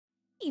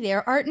Hey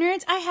there, art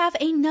nerds. I have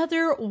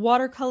another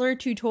watercolor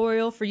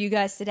tutorial for you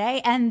guys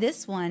today, and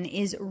this one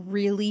is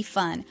really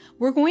fun.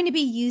 We're going to be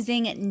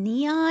using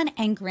neon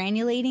and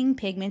granulating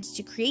pigments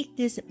to create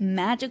this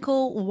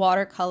magical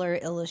watercolor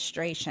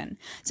illustration.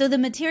 So the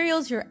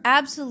materials you're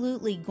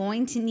absolutely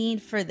going to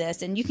need for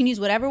this, and you can use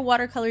whatever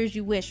watercolors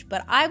you wish,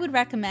 but I would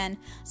recommend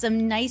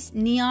some nice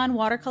neon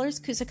watercolors.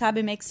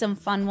 Kusakabe makes some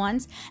fun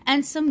ones,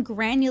 and some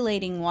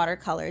granulating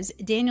watercolors.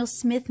 Daniel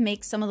Smith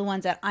makes some of the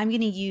ones that I'm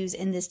going to use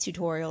in this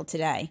tutorial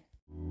today.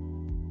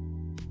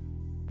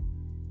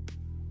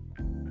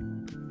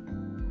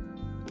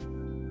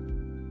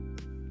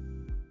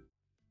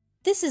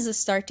 This is a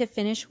start to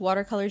finish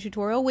watercolor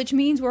tutorial, which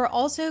means we're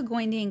also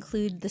going to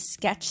include the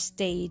sketch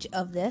stage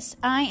of this.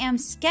 I am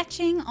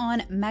sketching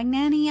on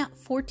MydNyte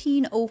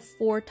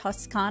 1404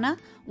 Toscana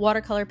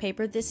watercolor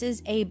paper. This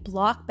is a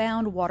block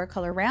bound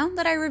watercolor round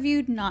that I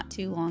reviewed not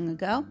too long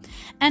ago.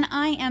 And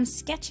I am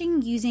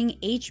sketching using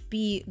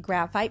HB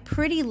graphite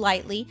pretty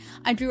lightly.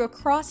 I drew a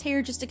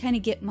crosshair just to kind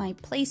of get my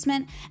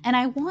placement, and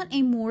I want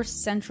a more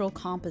central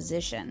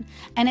composition.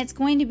 And it's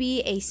going to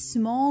be a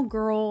small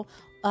girl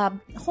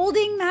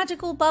holding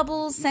magical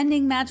bubbles,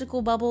 sending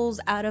magical bubbles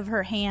out of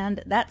her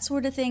hand, that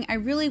sort of thing. I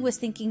really was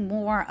thinking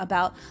more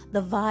about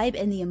the vibe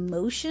and the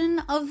emotion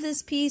of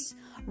this piece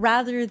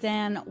rather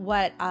than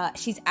what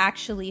she's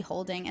actually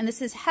holding. And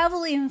this is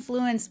heavily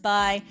influenced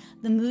by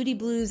the Moody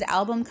Blues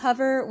album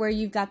cover, where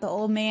you've got the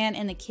old man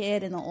and the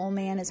kid, and the old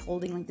man is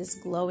holding like this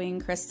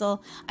glowing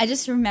crystal. I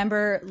just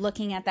remember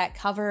looking at that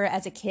cover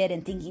as a kid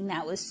and thinking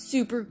that was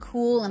super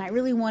cool, and I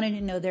really wanted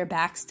to know their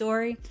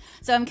backstory.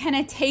 So I'm kind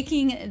of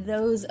taking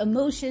those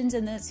emotions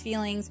and those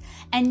feelings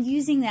and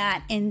using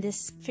that in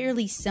this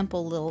fairly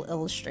simple little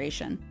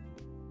illustration.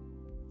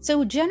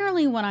 So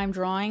generally when I'm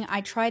drawing,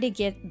 I try to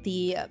get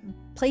the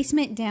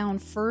placement down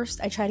first.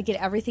 I try to get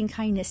everything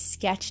kind of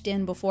sketched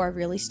in before I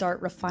really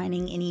start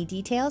refining any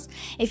details.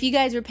 If you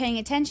guys were paying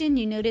attention,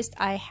 you noticed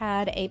I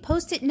had a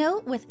post-it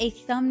note with a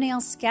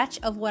thumbnail sketch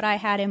of what I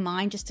had in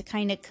mind, just to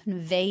kind of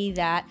convey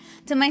that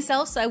to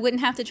myself so I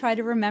wouldn't have to try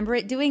to remember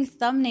it. Doing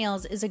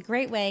thumbnails is a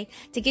great way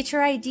to get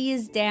your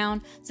ideas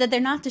down so that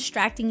they're not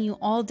distracting you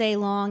all day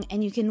long,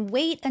 and you can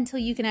wait until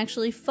you can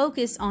actually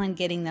focus on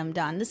getting them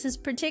done. This is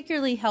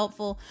particularly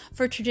helpful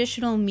for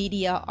traditional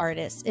media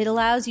artists. It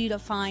allows you to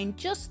find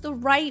just the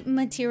right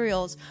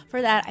materials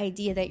for that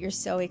idea that you're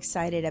so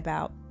excited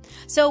about.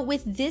 So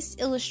with this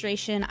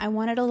illustration, I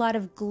wanted a lot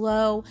of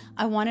glow,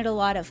 I wanted a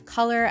lot of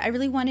color, I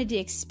really wanted to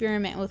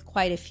experiment with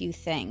quite a few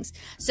things.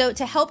 So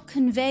to help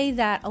convey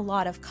that a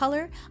lot of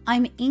color,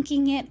 I'm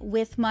inking it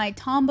with my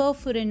Tombow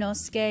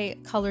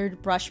Fudenosuke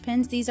colored brush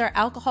pens. These are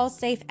alcohol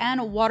safe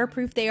and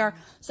waterproof. They are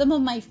some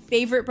of my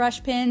favorite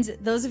brush pens.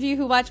 Those of you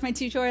who watch my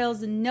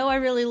tutorials know I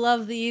really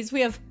love these.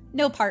 We have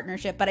no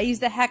partnership, but I use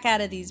the heck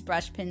out of these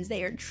brush pens.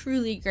 They are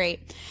truly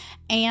great.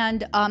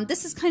 And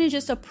this is kind of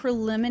just a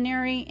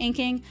preliminary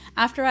inking.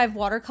 After I've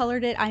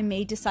watercolored it, I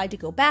may decide to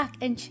go back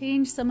and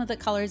change some of the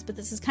colors, but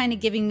this is kind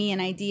of giving me an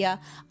idea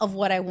of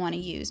what I want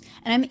to use.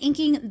 And I'm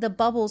inking the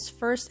bubbles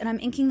first, and I'm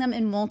inking them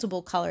in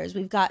multiple colors.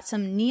 We've got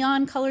some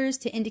neon colors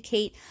to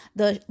indicate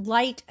the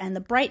light and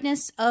the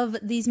brightness of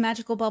these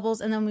magical bubbles,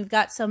 and then we've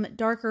got some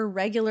darker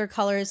regular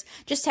colors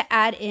just to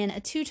add in a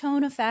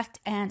two-tone effect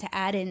and to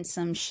add in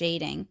some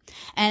shading.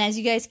 And as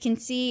you guys can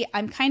see,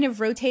 I'm kind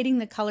of rotating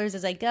the colors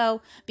as I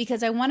go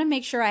because I want to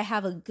make sure I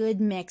have a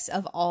good mix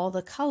of all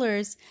the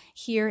colors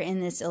here in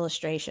this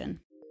illustration.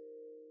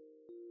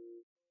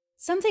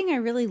 Something I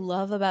really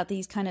love about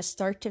these kind of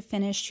start to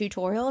finish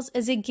tutorials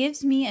is it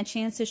gives me a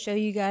chance to show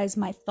you guys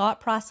my thought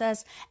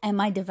process and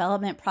my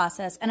development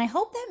process. And I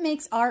hope that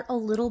makes art a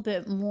little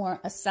bit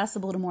more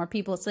accessible to more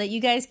people so that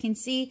you guys can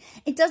see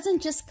it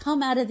doesn't just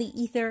come out of the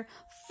ether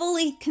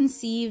fully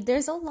conceived.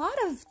 There's a lot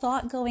of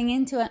thought going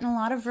into it and a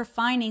lot of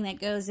refining that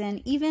goes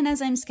in, even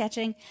as I'm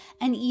sketching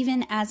and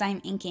even as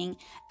I'm inking.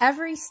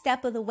 Every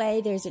step of the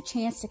way, there's a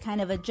chance to kind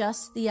of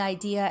adjust the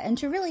idea and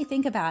to really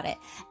think about it.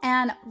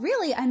 And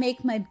really, I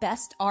make my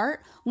best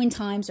art when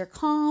times are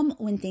calm,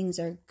 when things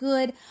are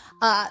good.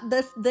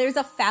 There's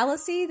a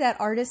fallacy that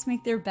artists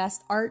make their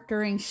best art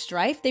during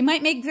strife. They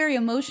might make very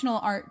emotional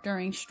art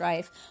during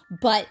strife,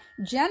 but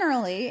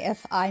generally,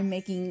 if I'm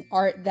making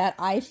art that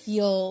I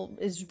feel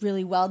is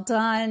really well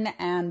done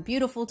and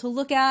beautiful to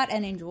look at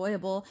and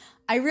enjoyable,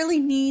 I really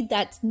need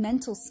that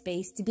mental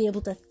space to be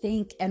able to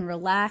think and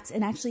relax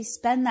and actually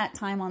spend that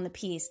time on the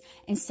piece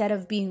instead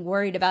of being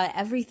worried about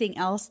everything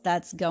else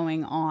that's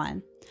going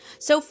on.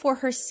 So for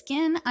her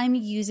skin, I'm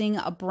using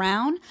a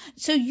brown.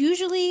 So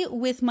usually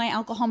with my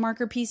alcohol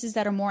marker pieces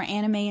that are more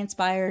anime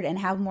inspired and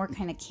have more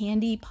kind of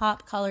candy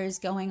pop colors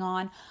going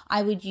on,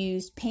 I would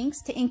use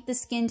pinks to ink the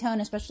skin tone,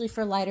 especially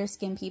for lighter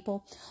skin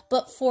people.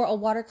 But for a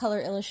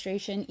watercolor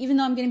illustration, even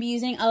though I'm going to be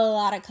using a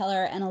lot of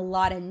color and a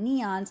lot of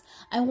neons,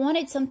 I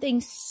wanted something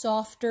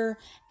softer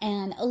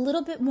and a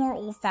little bit more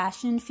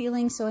old-fashioned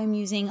feeling, so I'm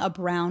using a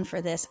brown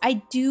for this.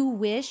 I do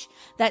wish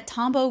that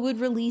Tombow would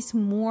release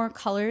more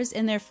colors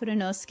in their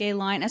Fudenosuke Fudenosuke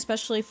line,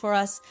 especially for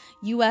us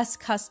US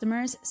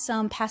customers.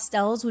 Some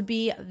pastels would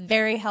be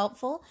very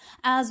helpful,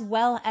 as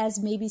well as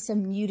maybe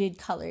some muted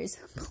colors.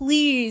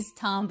 Please,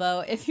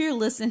 Tombow, if you're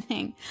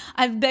listening,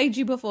 I've begged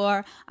you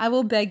before, I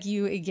will beg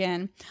you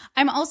again.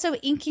 I'm also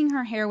inking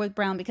her hair with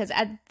brown because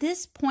at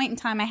this point in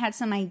time I had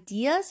some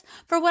ideas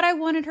for what I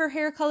wanted her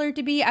hair color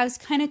to be. I was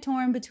kind of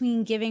torn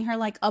between giving her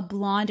like a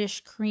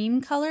blondish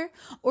cream color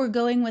or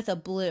going with a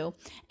blue.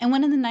 And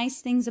one of the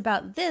nice things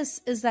about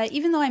this is that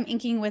even though I'm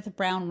inking with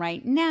brown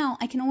right now,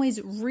 I can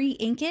always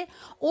re-ink it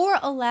or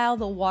allow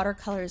the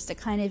watercolors to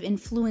kind of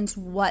influence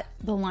what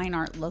the line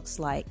art looks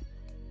like.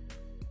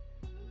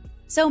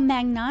 So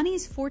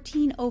MydNyte's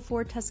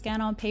 1404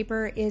 Toscano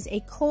paper is a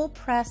cold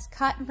press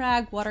cotton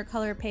rag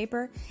watercolor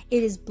paper.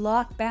 It is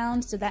block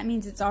bound, so that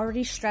means it's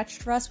already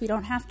stretched for us. We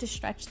don't have to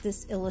stretch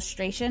this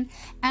illustration.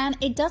 And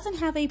it doesn't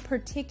have a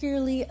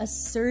particularly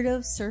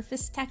assertive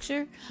surface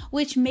texture,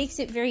 which makes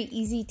it very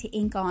easy to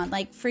ink on.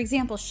 Like for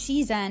example,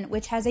 Shizen,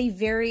 which has a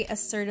very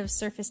assertive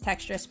surface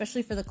texture,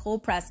 especially for the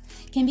cold press,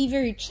 can be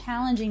very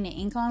challenging to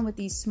ink on with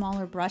these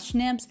smaller brush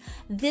nibs.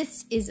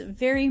 This is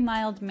very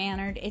mild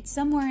mannered. It's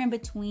somewhere in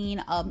between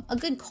a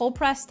good cold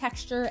press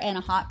texture and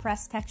a hot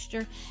press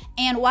texture.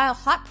 And while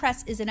hot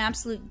press is an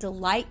absolute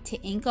delight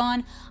to ink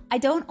on, I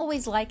don't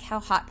always like how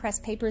hot press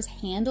papers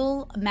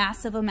handle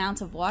massive amounts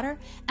of water.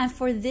 And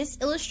for this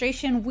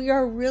illustration, we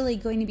are really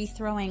going to be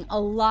throwing a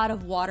lot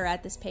of water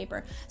at this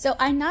paper. So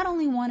I not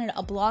only wanted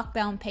a block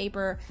bound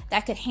paper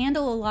that could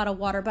handle a lot of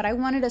water, but I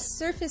wanted a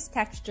surface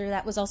texture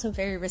that was also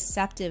very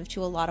receptive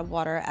to a lot of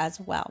water as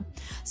well.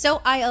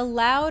 So I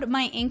allowed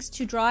my inks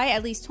to dry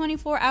at least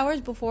 24 hours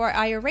before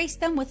I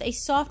erased them with a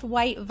soft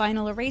white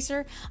vinyl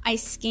eraser. I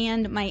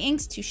scanned my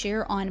inks to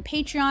share on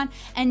Patreon,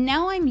 and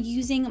now I'm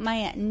using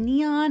my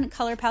neon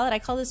color palette. I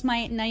call this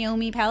my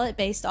Naomi palette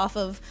based off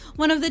of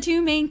one of the two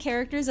main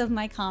characters of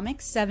my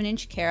comics,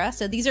 7-inch Kara.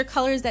 So these are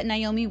colors that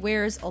Naomi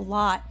wears a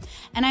lot,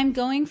 and I'm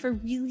going for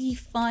really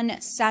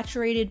fun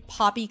saturated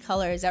poppy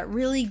colors that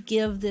really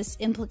give this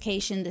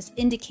implication, this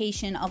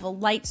indication of a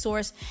light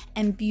source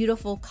and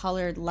beautiful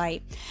colored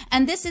light.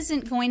 And this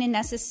isn't going to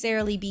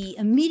necessarily be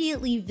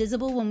immediately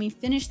visible when we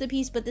finish the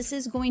piece, but this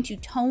is going to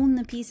tone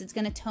the piece. It's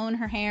going to tone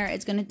her hair.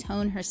 It's going to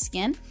tone her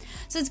skin.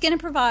 So it's going to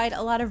provide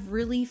a lot of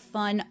really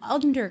fun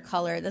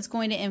undercolor that's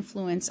going to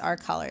influence our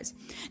colors.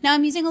 Now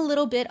I'm using a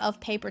little bit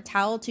of paper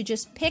towel to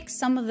just pick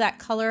some of that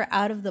color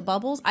out of the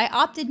bubbles. I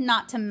opted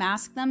not to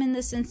mask them in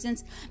this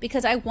instance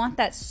because I want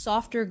that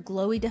softer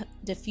glowy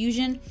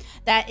diffusion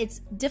that it's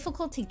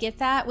difficult to get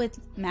that with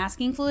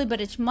masking fluid,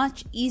 but it's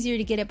much easier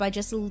to get it by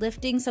just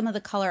lifting some of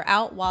the color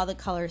out while the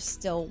color is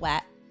still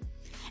wet.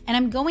 And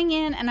I'm going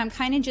in and I'm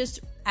kind of just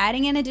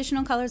adding in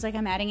additional colors, like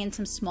I'm adding in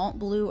some smalt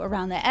blue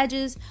around the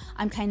edges.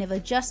 I'm kind of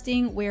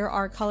adjusting where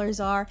our colors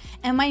are.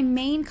 And my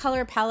main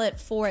color palette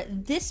for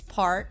this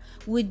part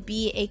would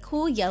be a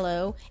cool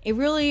yellow, a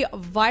really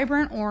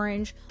vibrant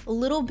orange, a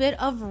little bit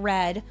of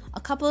red,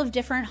 a couple of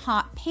different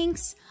hot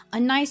pinks,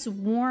 a nice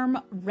warm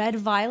red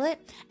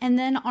violet, and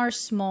then our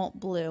smalt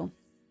blue.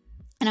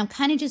 And I'm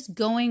kind of just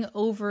going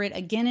over it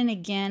again and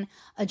again,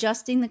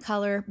 adjusting the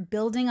color,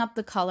 building up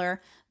the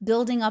color,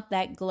 building up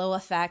that glow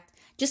effect,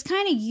 just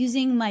kind of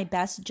using my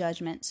best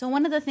judgment. So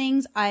one of the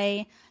things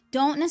I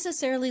don't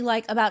necessarily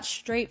like about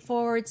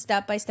straightforward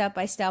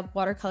step-by-step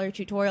watercolor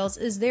tutorials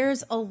is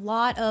there's a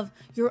lot of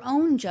your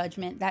own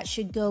judgment that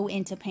should go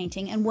into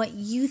painting and what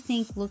you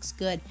think looks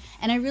good.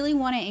 And I really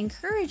want to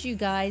encourage you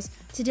guys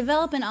to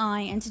develop an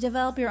eye and to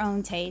develop your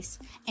own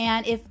taste.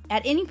 And if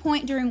at any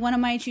point during one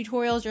of my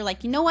tutorials you're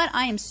like, you know what,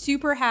 I am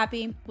super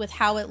happy with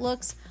how it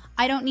looks,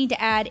 I don't need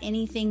to add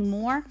anything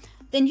more,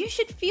 then you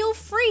should feel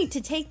free to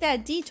take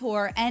that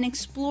detour and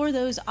explore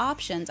those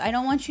options. I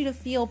don't want you to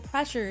feel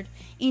pressured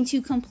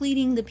into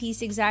completing the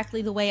piece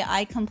exactly the way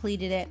I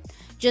completed it,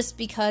 just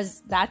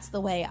because that's the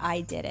way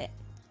I did it.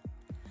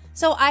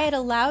 So I had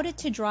allowed it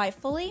to dry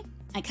fully.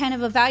 I kind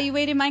of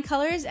evaluated my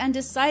colors and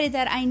decided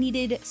that I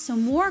needed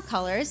some more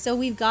colors. So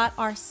we've got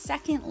our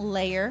second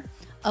layer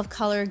of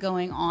color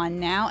going on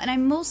now, and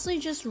I'm mostly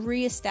just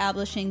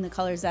re-establishing the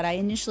colors that I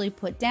initially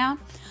put down,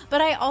 but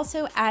I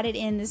also added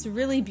in this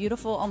really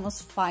beautiful,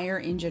 almost fire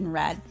engine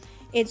red.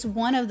 It's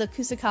one of the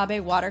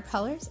Kusakabe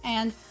watercolors,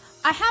 and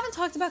I haven't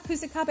talked about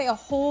Kusakabe a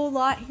whole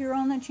lot here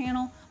on the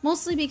channel,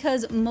 mostly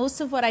because most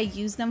of what I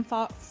use them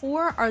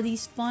for are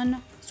these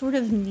fun sort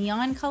of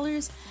neon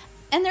colors,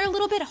 and they're a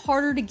little bit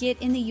harder to get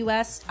in the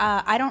US.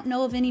 I don't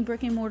know of any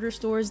brick and mortar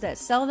stores that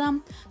sell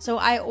them, so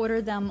I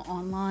order them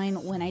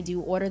online when I do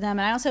order them.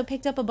 And I also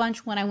picked up a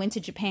bunch when I went to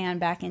Japan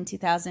back in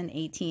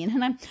 2018.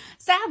 And I'm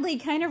sadly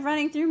kind of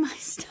running through my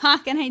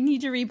stock and I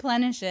need to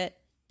replenish it.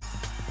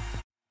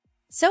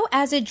 So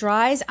as it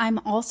dries, I'm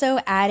also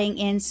adding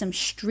in some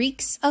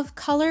streaks of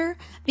color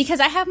because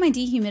I have my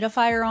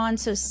dehumidifier on,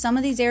 so some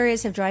of these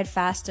areas have dried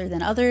faster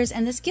than others,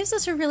 and this gives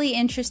us a really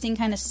interesting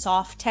kind of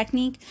soft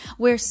technique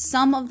where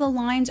some of the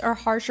lines are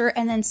harsher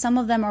and then some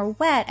of them are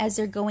wet as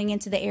they're going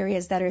into the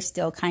areas that are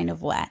still kind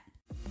of wet.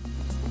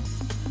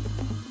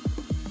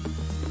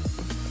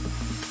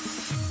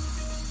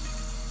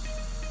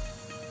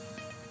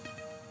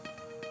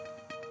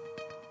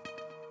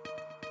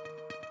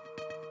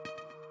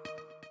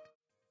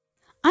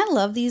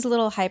 love these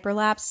little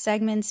hyperlapse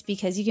segments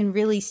because you can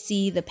really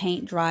see the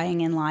paint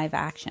drying in live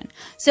action.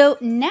 So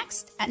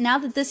next, now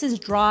that this is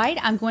dried,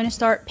 I'm going to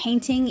start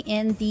painting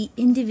in the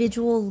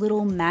individual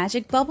little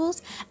magic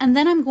bubbles, and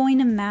then I'm going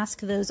to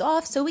mask those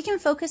off so we can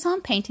focus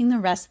on painting the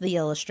rest of the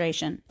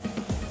illustration.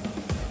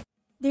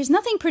 There's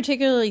nothing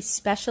particularly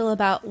special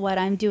about what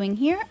I'm doing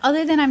here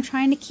other than I'm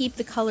trying to keep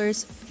the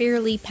colors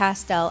fairly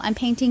pastel. I'm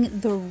painting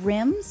the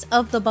rims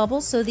of the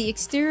bubbles, so the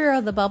exterior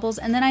of the bubbles,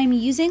 and then I'm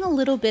using a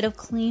little bit of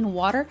clean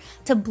water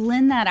to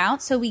blend that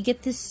out so we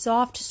get this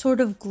soft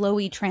sort of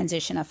glowy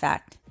transition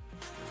effect.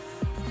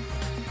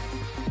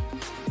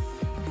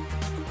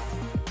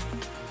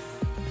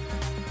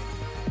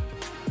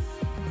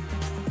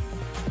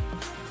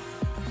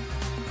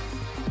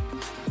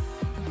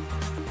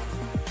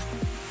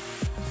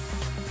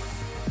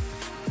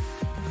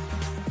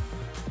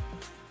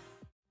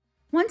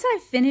 Once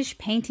I've finished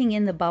painting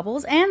in the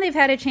bubbles and they've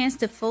had a chance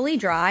to fully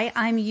dry,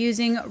 I'm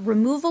using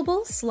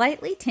removable,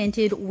 slightly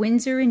tinted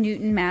Winsor &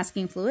 Newton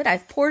masking fluid.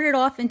 I've poured it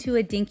off into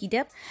a dinky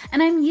dip,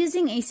 and I'm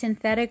using a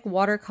synthetic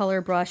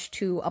watercolor brush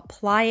to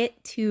apply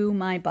it to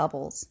my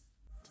bubbles.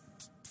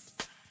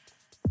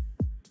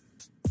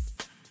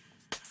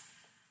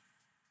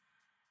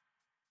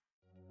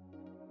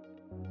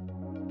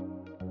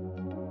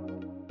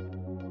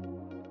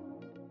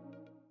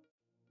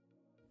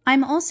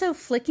 I'm also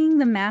flicking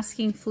the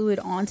masking fluid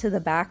onto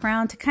the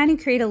background to kind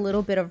of create a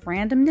little bit of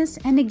randomness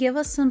and to give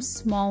us some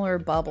smaller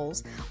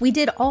bubbles. We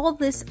did all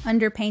this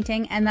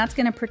underpainting, and that's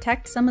going to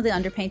protect some of the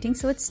underpainting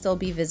so it still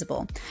be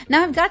visible.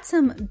 Now I've got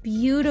some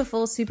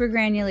beautiful super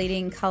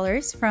granulating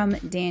colors from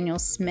Daniel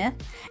Smith,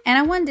 and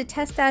I wanted to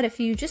test out a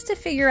few just to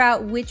figure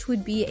out which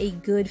would be a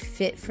good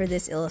fit for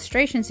this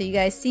illustration. So you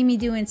guys see me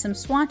doing some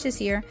swatches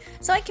here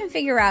so I can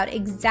figure out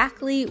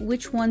exactly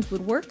which ones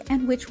would work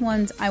and which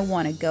ones I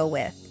want to go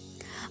with.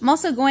 I'm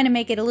also going to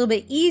make it a little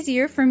bit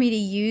easier for me to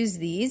use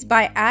these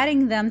by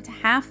adding them to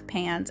half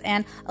pans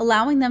and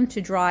allowing them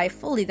to dry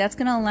fully. That's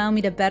going to allow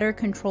me to better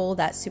control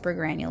that super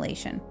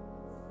granulation.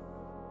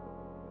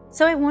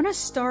 So I want to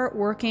start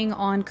working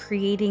on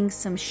creating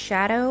some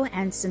shadow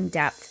and some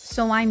depth.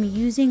 So I'm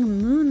using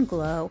Moon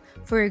Glow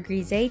for a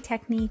grise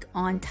technique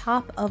on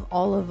top of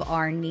all of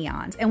our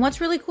neons. And what's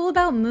really cool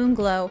about Moon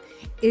Glow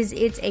is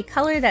it's a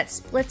color that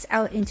splits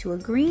out into a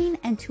green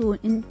and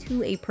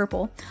into a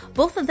purple.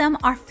 Both of them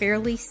are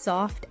fairly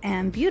soft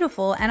and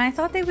beautiful, and I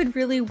thought they would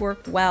really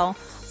work well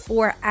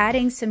for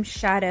adding some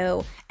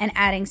shadow and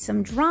adding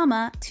some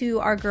drama to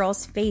our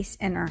girl's face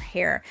and her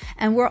hair.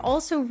 And we're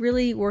also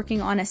really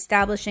working on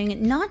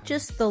establishing not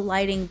just the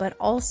lighting, but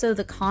also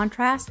the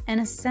contrast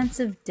and a sense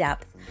of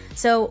depth.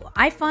 So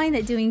I find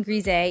that doing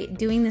grise,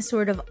 doing this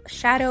sort of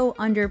shadow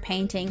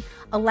underpainting,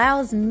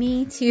 allows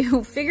me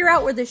to figure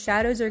out where the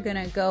shadows are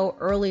gonna go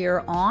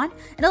earlier on.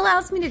 It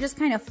allows me to just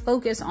kind of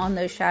focus on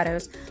those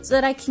shadows so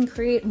that I can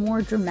create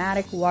more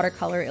dramatic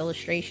watercolor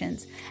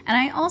illustrations. And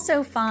I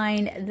also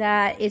find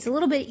that it's a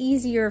little bit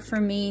easier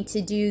for me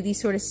to do these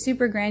sort of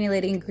super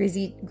granulating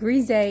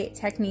grise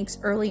techniques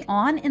early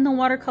on in the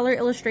watercolor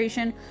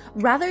illustration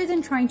rather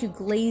than trying to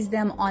glaze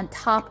them on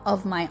top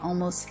of my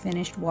almost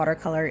finished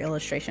watercolor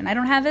illustration. I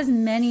don't have as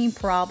many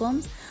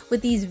problems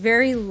with these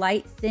very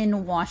light,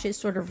 thin washes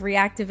sort of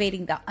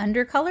reactivating the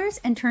undercolors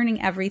and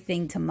turning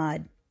everything to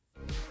mud.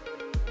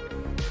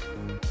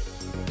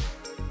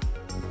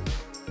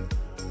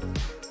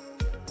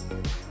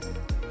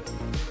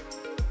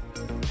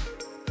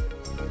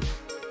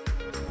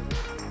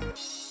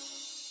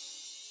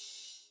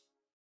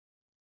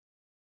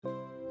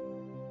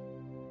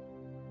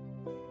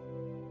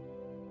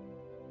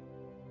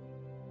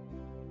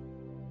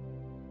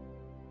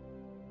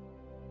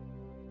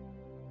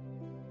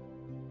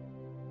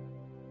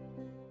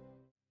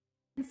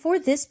 For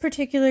this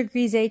particular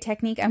grise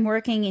technique, I'm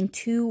working in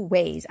two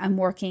ways. I'm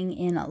working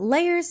in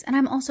layers and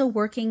I'm also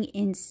working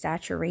in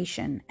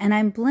saturation. And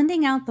I'm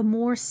blending out the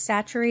more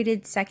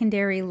saturated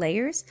secondary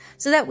layers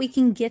so that we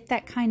can get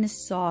that kind of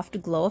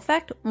soft glow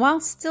effect while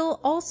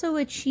still also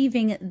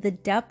achieving the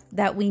depth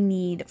that we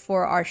need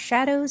for our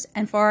shadows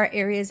and for our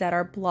areas that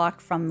are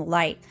blocked from the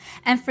light.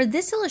 And for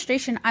this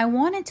illustration, I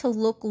want it to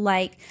look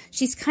like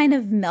she's kind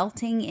of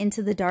melting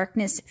into the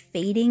darkness,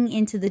 fading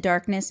into the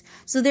darkness.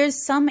 So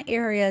there's some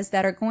areas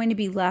that are going to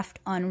be left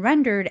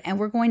unrendered, and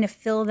we're going to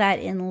fill that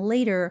in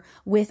later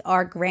with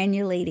our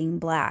granulating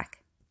black.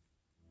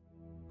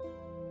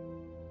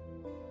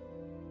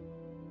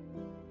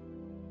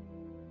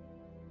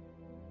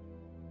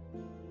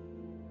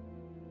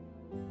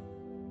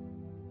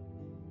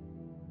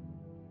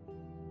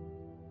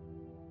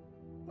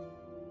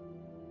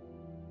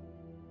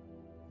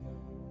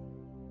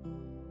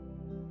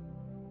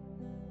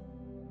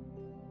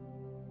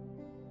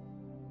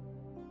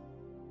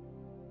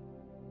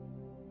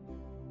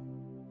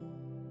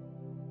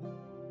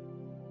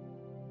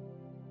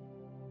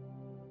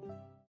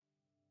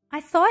 I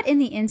thought in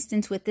the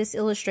instance with this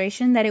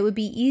illustration that it would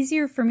be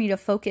easier for me to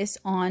focus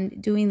on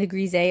doing the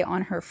grise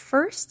on her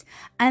first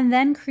and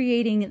then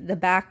creating the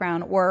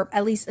background, or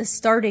at least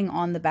starting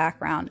on the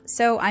background.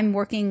 So I'm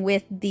working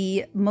with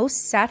the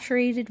most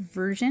saturated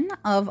version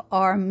of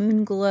our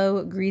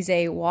Moonglow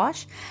Grise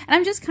wash, and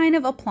I'm just kind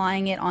of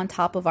applying it on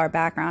top of our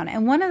background.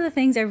 And one of the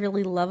things I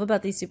really love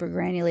about these super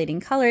granulating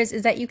colors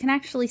is that you can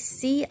actually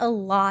see a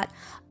lot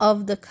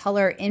of the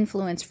color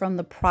influence from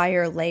the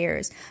prior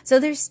layers. So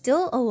there's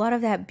still a lot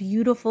of that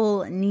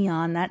beautiful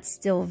neon that's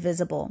still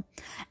visible.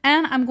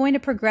 And I'm going to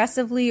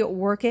progressively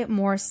work it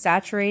more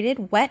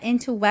saturated, wet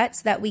into wet,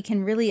 so that we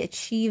can really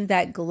achieve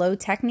that glow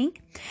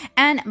technique.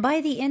 And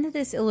by the end of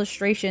this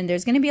illustration,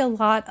 there's going to be a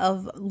lot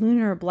of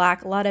lunar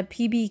black, a lot of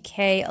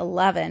PBK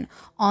 11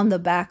 on the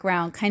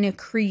background, kind of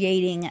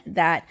creating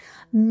that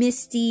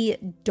misty,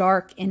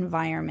 dark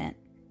environment.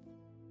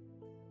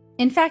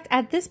 In fact,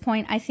 at this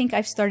point, I think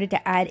I've started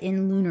to add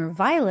in Lunar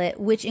Violet,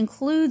 which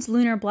includes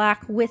Lunar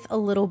Black with a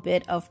little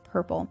bit of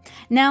purple.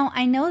 Now,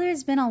 I know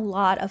there's been a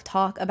lot of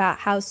talk about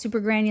how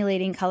super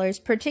granulating colors,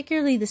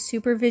 particularly the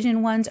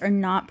supervision ones, are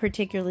not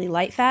particularly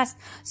light fast.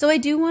 So I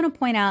do want to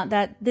point out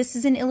that this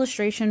is an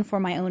illustration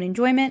for my own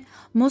enjoyment.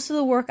 Most of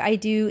the work I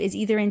do is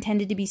either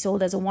intended to be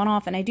sold as a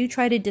one-off, and I do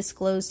try to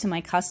disclose to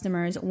my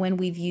customers when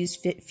we've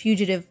used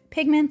fugitive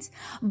pigments,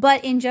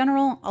 but in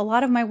general, a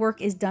lot of my work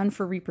is done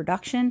for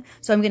reproduction.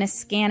 So I'm going to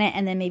scan it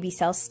and then maybe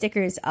sell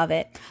stickers of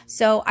it.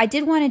 So I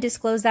did want to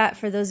disclose that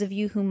for those of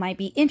you who might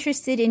be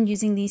interested in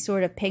using these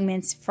sort of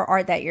pigments for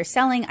art that you're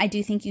selling. I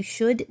do think you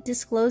should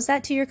disclose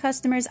that to your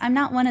customers. I'm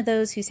not one of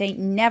those who say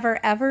never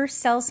ever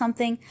sell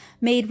something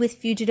made with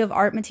fugitive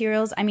art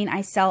materials. I mean,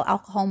 I sell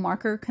alcohol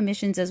marker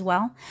commissions as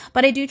well,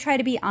 but I do try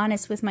to be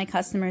honest with my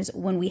customers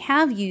when we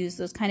have used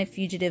those kind of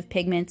fugitive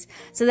pigments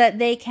so that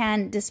they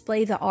can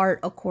display the art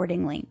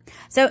accordingly.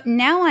 So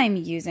now I'm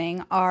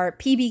using our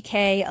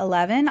PBK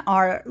 11,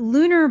 our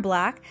Lunar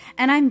Black,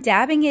 and I'm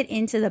dabbing it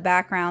into the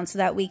background so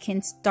that we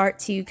can start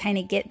to kind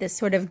of get this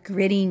sort of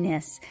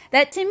grittiness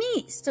that to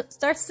me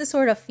starts to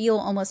sort of feel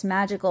almost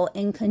magical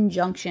in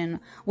conjunction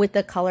with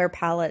the color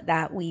palette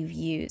that we've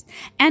used.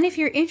 And if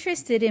you're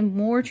interested in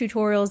more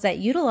tutorials that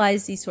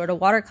utilize these sort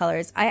of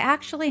watercolors, I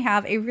actually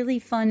have a really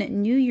fun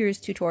New Year's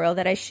tutorial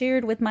that I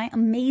shared with my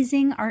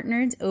amazing art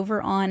nerds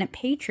over on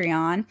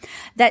Patreon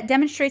that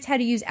demonstrates how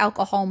to use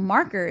alcohol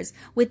markers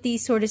with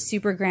these sort of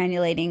super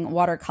granulating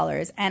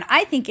watercolors. And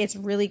I think it's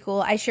really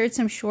cool. I shared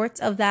some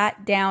shorts of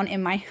that down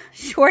in my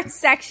shorts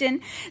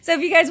section. So if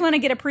you guys want to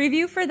get a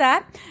preview for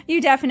that,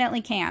 you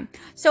definitely can.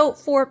 So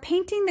for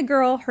painting the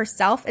girl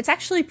herself, it's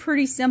actually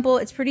pretty simple.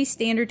 It's pretty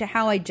standard to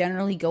how I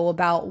generally go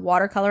about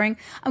watercoloring.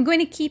 I'm going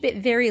to keep it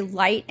very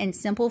light and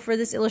simple for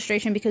this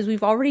illustration because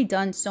we've already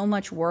done so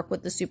much work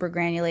with the super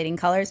granulating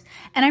colors.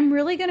 And I'm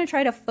really going to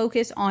try to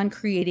focus on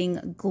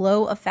creating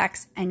glow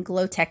effects and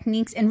glow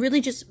techniques and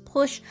really just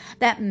push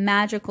that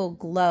magical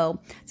glow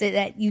so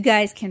that you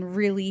guys can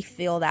really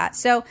feel that.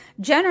 So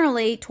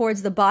generally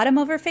towards the bottom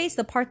of her face,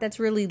 the part that's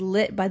really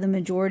lit by the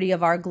majority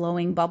of our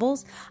glowing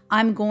bubbles,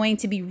 I'm going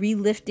to be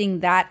relifting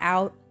that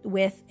out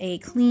with a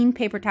clean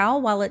paper towel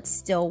while it's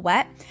still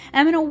wet.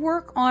 I'm going to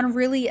work on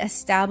really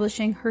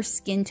establishing her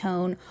skin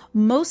tone,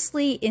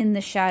 mostly in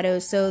the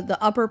shadows, so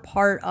the upper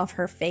part of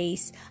her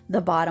face,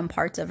 the bottom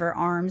parts of her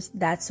arms,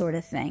 that sort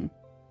of thing.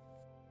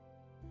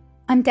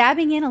 I'm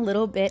dabbing in a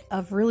little bit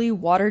of really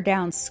watered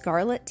down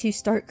scarlet to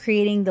start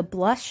creating the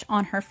blush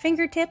on her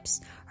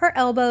fingertips, her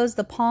elbows,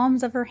 the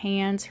palms of her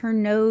hands, her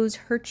nose,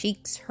 her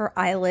cheeks, her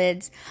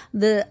eyelids,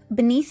 the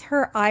beneath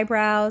her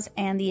eyebrows,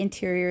 and the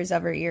interiors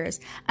of her ears.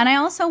 And I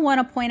also want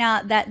to point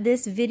out that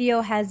this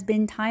video has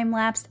been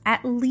time-lapsed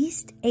at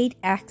least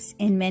 8x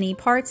in many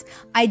parts.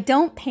 I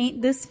don't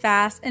paint this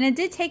fast, and it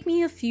did take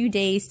me a few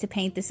days to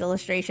paint this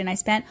illustration. I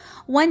spent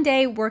one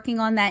day working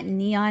on that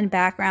neon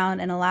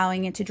background and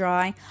allowing it to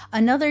dry,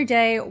 another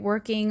day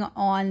working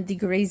on the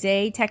grise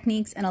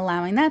techniques and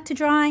allowing that to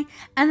dry,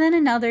 and then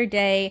another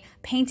day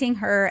painting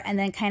her and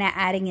then kind of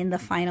adding in the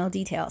final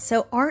details.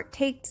 So art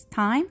takes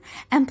time,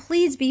 and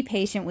please be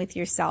patient with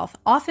yourself.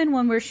 Often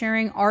when we're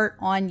sharing art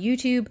on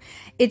YouTube,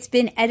 it's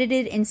been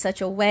edited in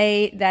such a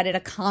way that it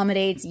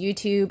accommodates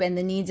YouTube and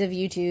the needs of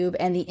YouTube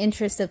and the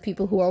interests of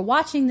people who are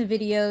watching the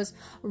videos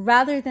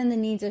rather than the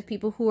needs of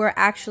people who are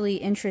actually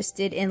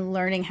interested in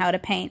learning how to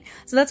paint.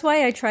 So that's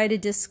why I try to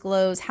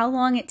disclose how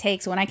long it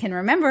takes when I can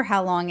remember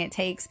how long it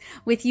takes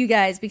with you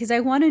guys, because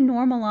I want to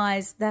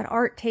normalize that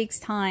art takes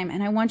time,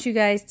 and I want you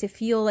guys to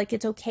feel like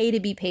it's okay to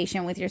be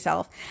patient with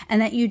yourself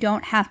and that you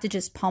don't have to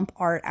just pump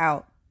art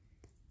out.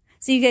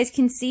 So you guys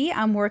can see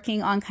I'm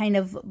working on kind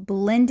of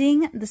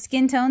blending the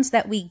skin tones so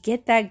that we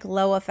get that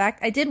glow effect.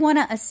 I did want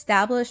to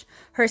establish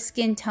her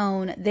skin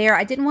tone there.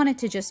 I didn't want it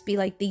to just be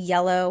like the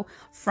yellow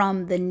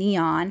from the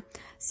neon.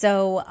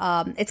 So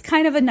it's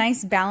kind of a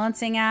nice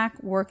balancing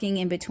act working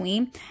in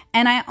between.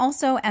 And I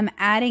also am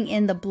adding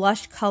in the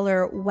blush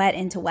color wet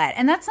into wet.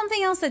 And that's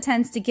something else that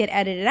tends to get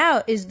edited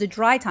out is the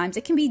dry times.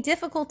 It can be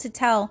difficult to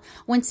tell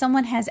when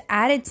someone has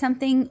added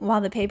something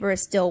while the paper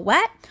is still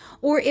wet,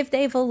 or if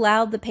they've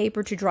allowed the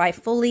paper to dry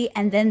fully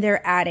and then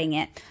they're adding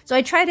it. So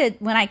I try to,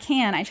 when I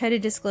can, I try to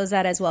disclose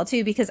that as well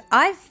too, because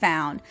I've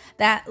found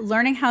that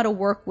learning how to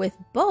work with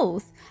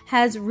both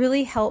has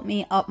really helped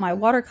me up my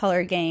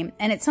watercolor game.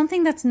 And it's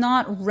something that's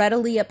not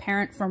readily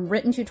apparent from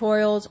written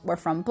tutorials or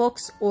from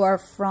books or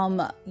from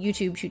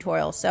YouTube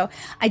tutorials. So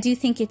I do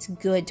think it's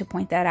good to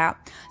point that out.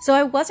 So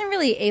I wasn't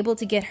really able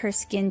to get her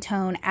skin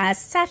tone as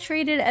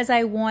saturated as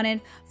I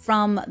wanted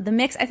from the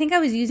mix. I think I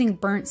was using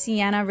burnt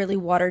sienna really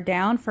watered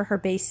down for her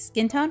base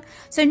skin tone.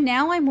 So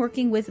now I'm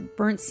working with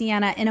burnt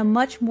sienna in a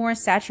much more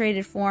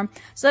saturated form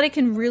so that I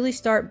can really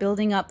start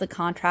building up the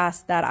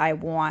contrast that I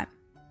want.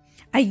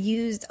 I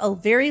used a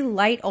very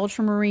light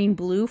ultramarine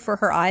blue for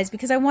her eyes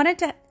because I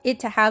wanted it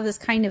to have this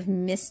kind of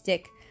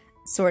mystic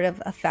sort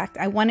of effect.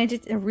 I wanted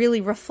it to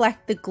really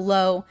reflect the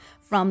glow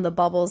from the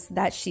bubbles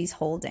that she's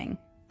holding.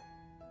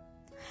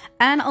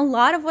 And a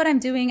lot of what I'm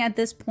doing at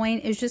this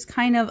point is just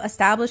kind of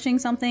establishing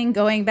something,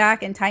 going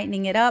back and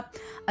tightening it up,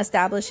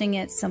 establishing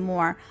it some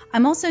more.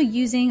 I'm also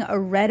using a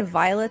red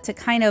violet to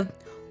kind of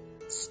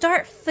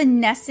start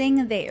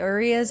finessing the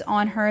areas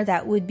on her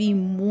that would be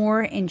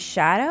more in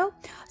shadow.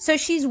 So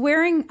she's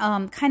wearing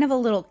kind of a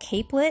little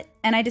capelet,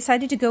 and I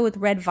decided to go with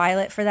red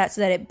violet for that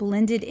so that it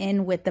blended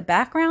in with the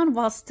background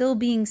while still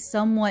being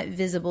somewhat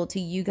visible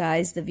to you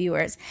guys, the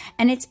viewers.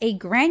 And it's a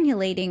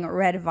granulating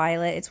red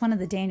violet. It's one of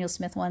the Daniel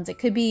Smith ones. It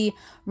could be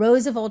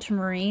Rose of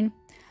Ultramarine.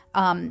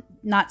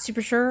 Not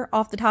super sure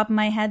off the top of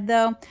my head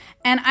though.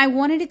 And I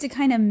wanted it to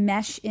kind of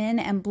mesh in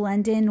and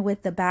blend in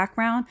with the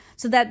background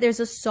so that there's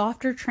a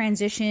softer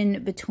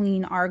transition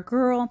between our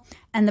girl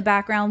and the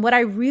background. What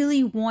I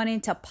really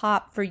wanted to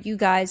pop for you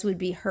guys would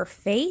be her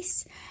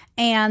face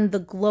and the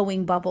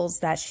glowing bubbles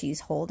that she's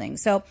holding.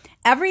 So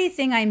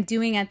everything I'm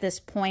doing at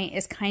this point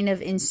is kind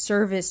of in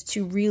service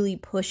to really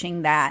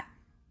pushing that.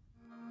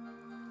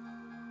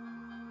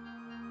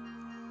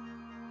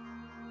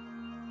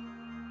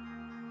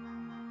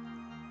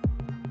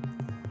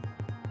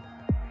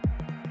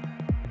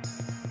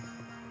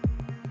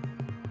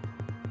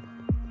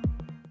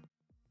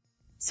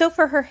 So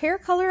for her hair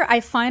color, I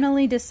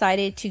finally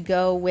decided to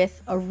go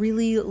with a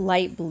really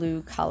light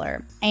blue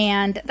color.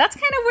 And that's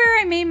kind of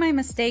where I made my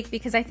mistake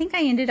because I think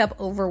I ended up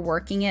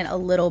overworking it a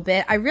little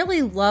bit. I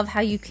really love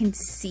how you can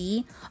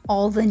see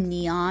all the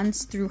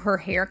neons through her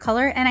hair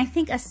color. And I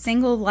think a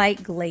single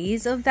light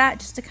glaze of that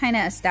just to kind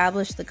of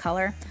establish the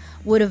color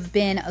would have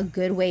been a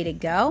good way to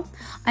go.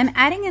 I'm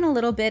adding in a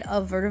little bit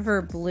of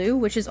vetiver blue,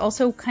 which is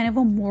also kind of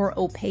a more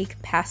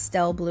opaque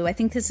pastel blue. I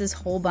think this is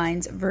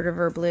Holbein's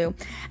vetiver blue.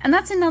 And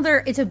that's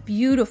another, it's a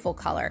beautiful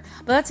color,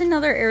 but that's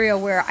another area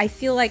where I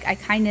feel like I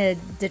kind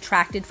of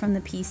detracted from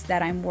the piece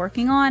that I'm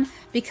working on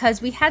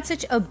because we had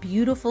such a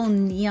beautiful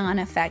neon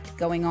effect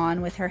going on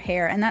with her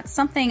hair. And that's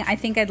something I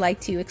think I'd like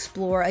to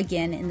explore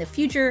again in the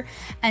future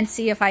and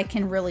see if I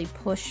can really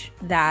push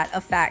that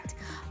effect.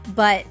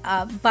 But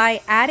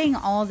by adding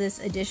all this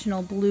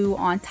additional blue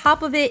on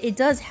top of it, it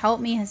does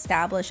help me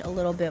establish a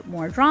little bit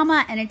more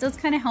drama, and it does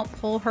kind of help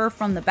pull her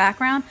from the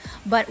background,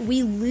 but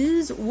we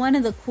lose one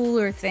of the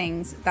cooler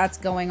things that's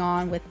going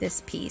on with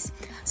this piece.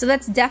 So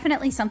that's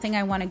definitely something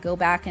I want to go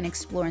back and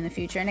explore in the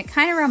future. And it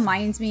kind of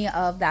reminds me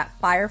of that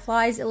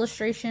Fireflies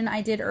illustration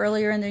I did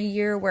earlier in the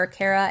year where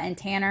Kara and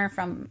Tanner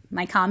from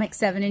my comic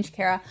 7-inch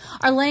Kara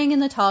are laying in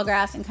the tall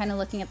grass and kind of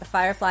looking at the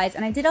fireflies.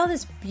 And I did all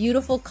this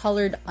beautiful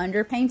colored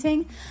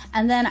underpainting.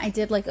 And then I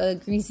did like a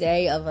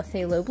grisé of a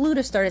phthalo blue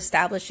to start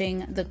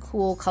establishing the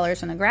cool colors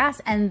from the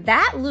grass. And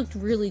that looked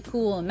really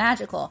cool and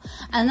magical.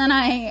 And then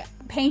I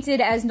painted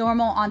as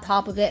normal on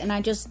top of it, and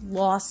I just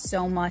lost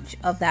so much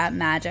of that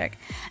magic.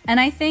 And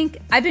I think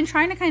I've been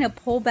trying to kind of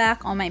pull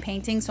back on my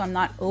painting so I'm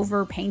not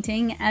over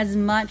painting as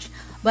much,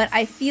 but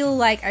I feel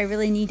like I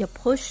really need to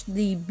push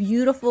the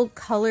beautiful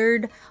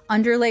colored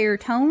underlayer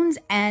tones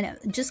and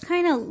just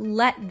kind of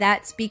let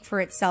that speak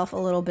for itself a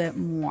little bit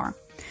more.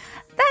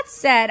 That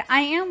said,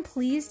 I am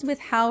pleased with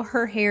how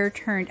her hair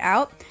turned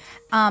out.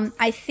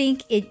 I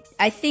think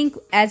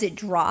as it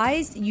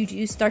dries, you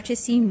do start to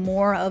see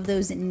more of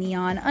those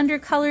neon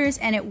undercolors,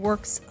 and it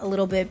works a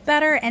little bit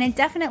better, and it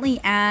definitely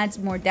adds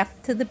more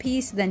depth to the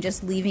piece than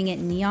just leaving it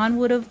neon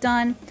would have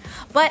done.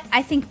 But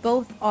I think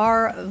both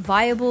are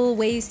viable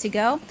ways to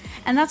go,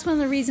 and that's one of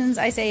the reasons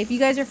I say if you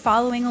guys are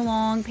following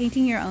along,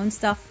 painting your own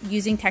stuff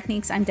using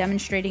techniques I'm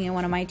demonstrating in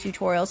one of my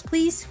tutorials,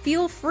 please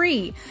feel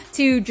free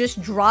to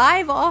just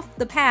drive off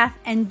the path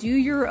and do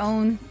your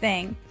own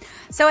thing.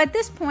 So at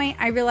this point,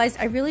 I realized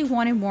I really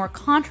wanted more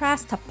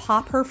contrast to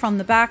pop her from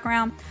the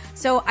background.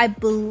 So I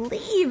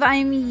believe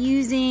I'm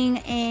using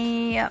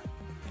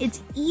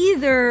it's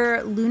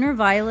either Lunar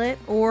Violet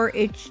or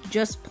it's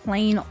just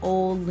plain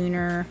old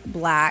Lunar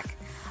Black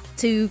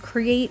to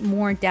create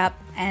more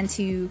depth and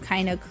to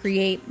kind of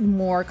create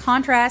more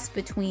contrast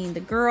between the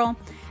girl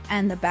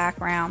and the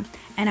background.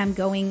 And I'm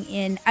going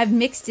in, I've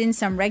mixed in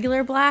some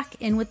regular black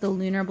in with the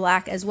lunar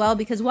black as well,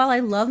 because while I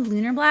love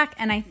lunar black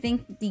and I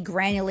think the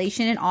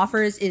granulation it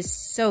offers is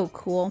so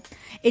cool,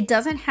 it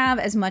doesn't have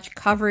as much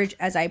coverage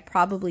as I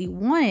probably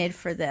wanted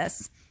for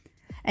this.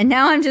 And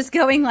now I'm just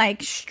going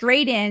like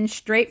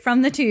straight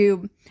from the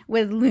tube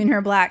with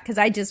lunar black because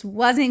I just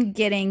wasn't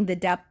getting the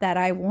depth that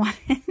I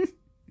wanted.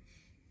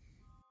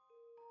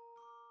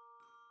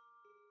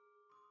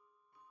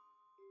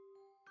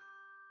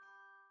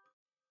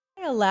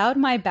 I allowed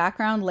my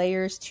background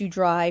layers to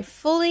dry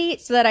fully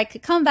so that I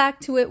could come back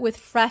to it with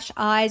fresh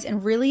eyes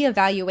and really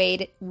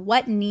evaluate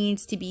what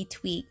needs to be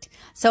tweaked.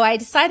 So I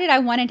decided I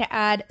wanted to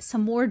add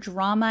some more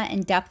drama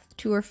and depth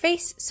to her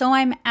face. So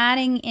I'm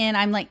adding in,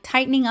 I'm like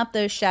tightening up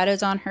those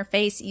shadows on her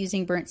face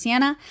using burnt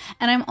sienna.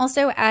 And I'm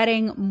also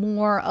adding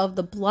more of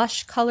the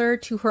blush color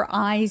to her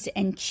eyes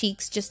and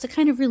cheeks just to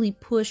kind of really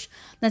push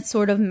that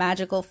sort of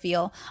magical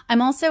feel.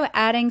 I'm also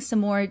adding some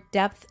more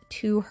depth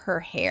to her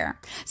hair.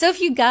 So if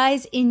you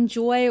guys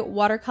enjoy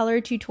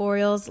watercolor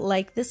tutorials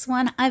like this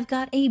one, I've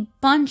got a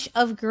bunch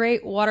of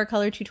great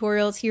watercolor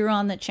tutorials here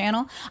on the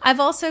channel. I've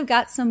also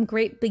got some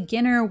great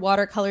beginner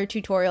watercolor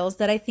tutorials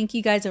that I think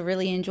you guys will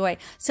really enjoy.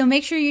 So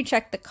make sure you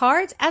check the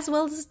cards as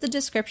well as the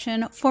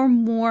description for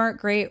more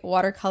great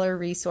watercolor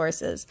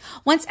resources.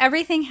 Once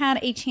everything had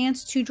a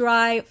chance to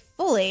dry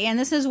fully, and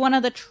this is one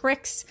of the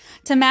tricks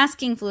to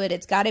masking fluid,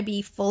 it's got to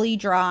be fully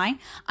dry.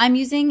 I'm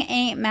using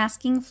a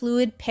masking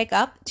fluid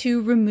pickup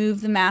to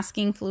remove the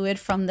masking fluid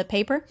from the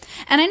paper.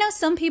 And I know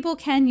some people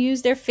can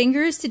use their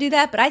fingers to do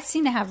that, but I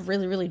seem to have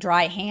really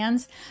dry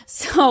hands.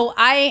 So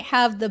I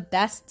have the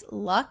best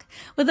luck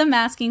with a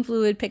masking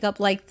fluid pickup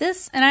like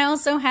this. And I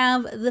also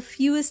have the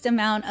fewest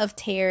amount of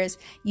tears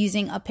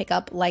using a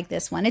pickup like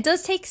this one. It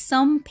does take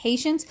some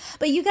patience,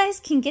 but you guys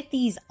can get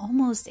these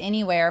almost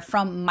anywhere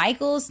from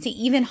Michael's to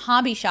even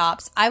hobby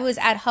shops. I was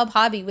at Hub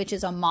Hobby, which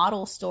is a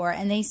model store,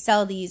 and they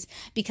sell these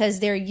because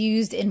they're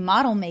used in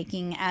model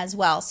making as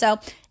well. So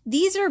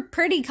these are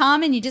pretty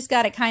common. You just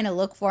got to kind of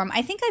look for them.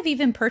 I think I've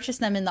even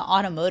purchased them in the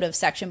automotive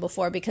section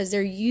before because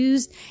they're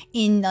used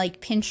in like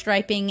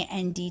pinstriping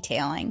and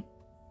detailing.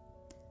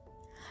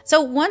 So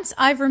once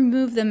I've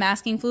removed the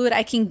masking fluid,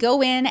 I can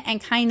go in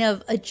and kind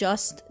of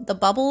adjust the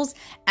bubbles,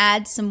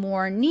 add some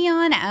more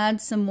neon,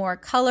 add some more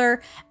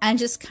color, and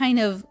just kind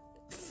of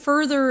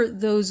further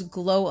those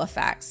glow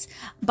effects.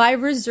 By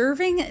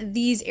reserving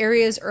these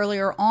areas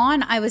earlier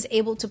on, I was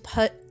able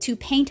to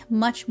paint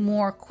much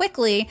more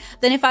quickly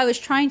than if I was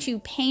trying to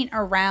paint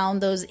around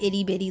those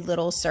itty bitty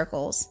little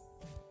circles.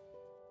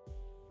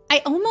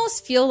 I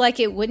almost feel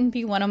like it wouldn't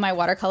be one of my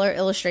watercolor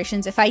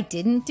illustrations if I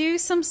didn't do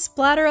some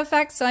splatter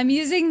effects. So I'm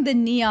using the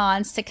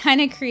neons to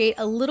kind of create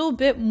a little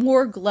bit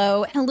more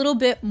glow and a little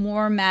bit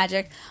more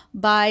magic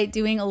by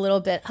doing a little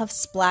bit of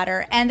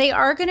splatter. And they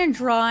are going to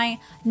dry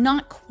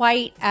not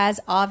quite as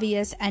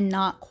obvious and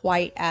not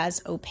quite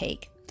as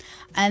opaque.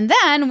 And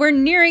then we're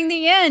nearing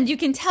the end. You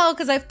can tell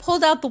because I've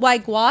pulled out the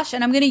white gouache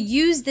and I'm going to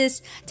use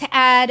this to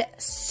add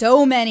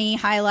so many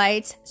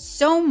highlights,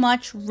 so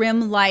much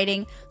rim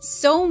lighting,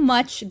 so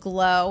much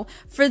glow.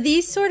 For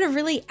these sort of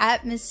really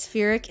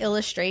atmospheric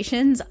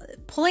illustrations,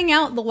 pulling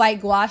out the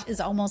white gouache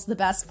is almost the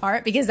best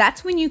part because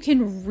that's when you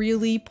can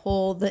really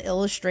pull the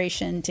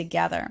illustration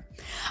together.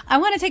 I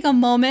want to take a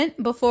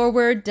moment before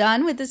we're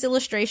done with this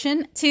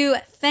illustration to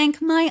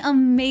thank my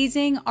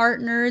amazing art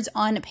nerds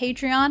on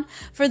Patreon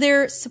for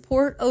their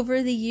support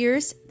over the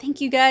years.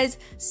 Thank you guys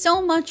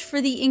so much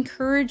for the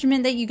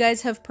encouragement that you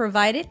guys have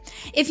provided.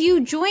 If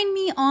you join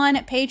me on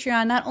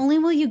Patreon, not only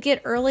will you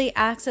get early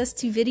access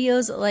to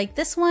videos like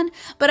this one,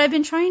 but I've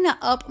been trying to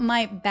up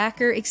my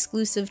backer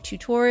exclusive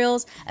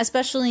tutorials,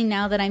 especially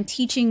now that I'm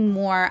teaching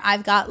more.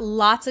 I've got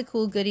lots of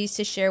cool goodies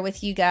to share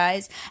with you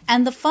guys,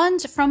 and the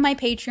funds from my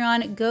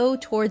Patreon go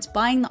towards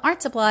buying the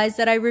art supplies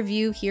that I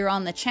review here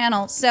on the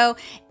channel. So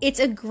it's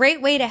a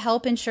great way to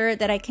help ensure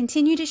that I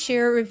continue to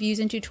share reviews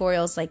and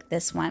tutorials like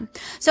this one.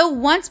 So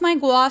once my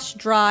gouache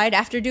dried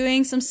after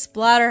doing some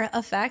splatter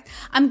effect,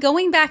 I'm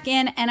going back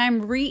in and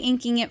I'm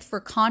re-inking it for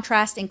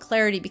contrast and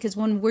clarity, because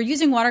when we're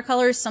using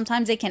watercolors,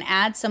 sometimes they can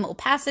add some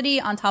opacity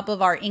on top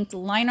of our inked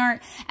line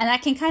art, and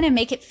that can kind of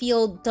make it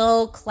feel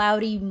dull,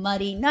 cloudy,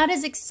 muddy, not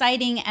as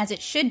exciting as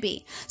it should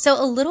be.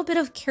 So a little bit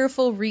of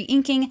careful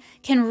re-inking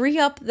can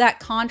re-up that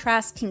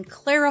contrast, can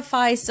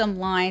clarify some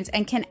lines,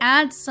 and can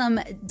add some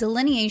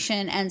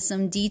delineation and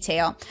some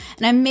detail.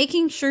 And I'm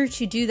making sure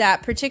to do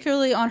that,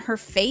 particularly on her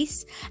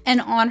face and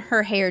on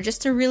her hair,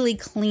 just to really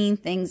clean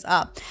things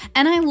up.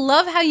 And I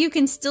love how you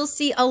can still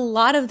see a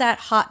lot of that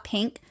hot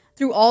pink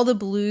through all the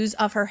blues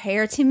of her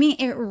hair. To me,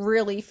 it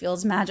really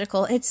feels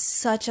magical. It's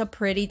such a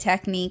pretty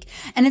technique,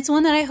 and it's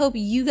one that I hope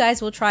you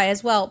guys will try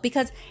as well,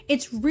 because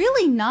it's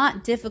really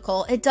not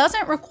difficult. It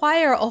doesn't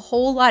require a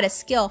whole lot of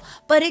skill,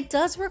 but it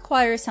does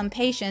require some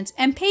patience,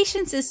 and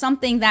patience is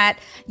something that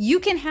you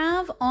can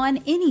have on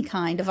any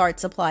kind of art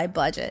supply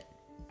budget.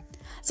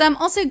 So I'm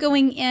also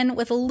going in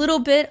with a little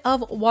bit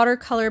of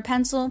watercolor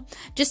pencil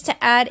just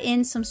to add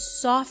in some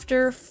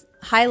softer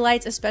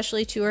highlights,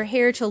 especially to her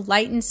hair, to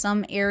lighten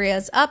some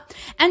areas up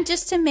and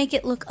just to make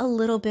it look a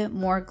little bit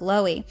more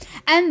glowy.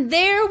 And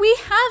there we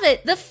have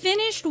it, the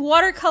finished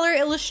watercolor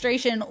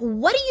illustration.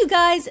 What do you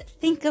guys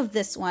think of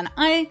this one?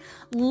 I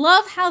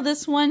love how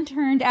this one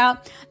turned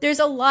out. There's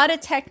a lot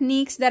of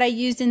techniques that I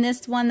used in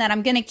this one that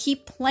I'm going to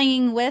keep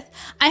playing with.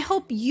 I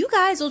hope you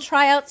guys will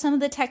try out some of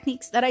the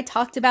techniques that I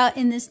talked about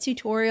in this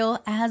tutorial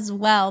as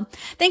well.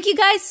 Thank you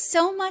guys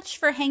so much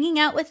for hanging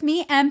out with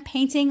me and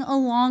painting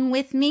along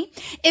with me.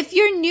 If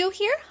you're new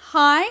here,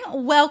 hi,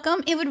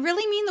 welcome. It would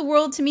really mean the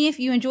world to me if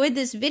you enjoyed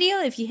this video,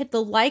 if you hit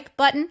the like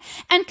button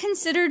and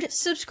considered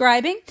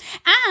subscribing.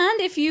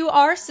 And if you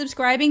are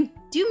subscribing,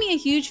 do me a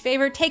huge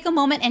favor, take a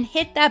moment and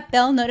hit that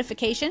bell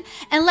notification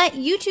and let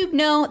YouTube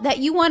know that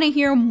you want to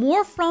hear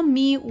more from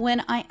me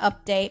when I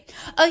update.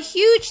 A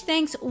huge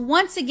thanks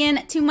once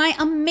again to my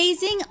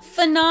amazing,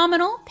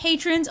 phenomenal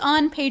patrons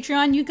on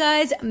Patreon. You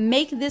guys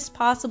make this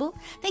possible.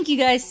 Thank you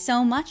guys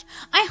so much.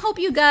 I hope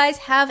you guys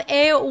have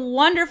a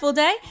wonderful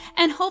day,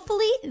 and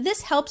hopefully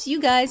this helps you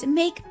guys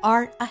make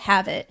art a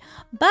habit.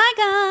 Bye,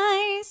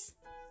 guys.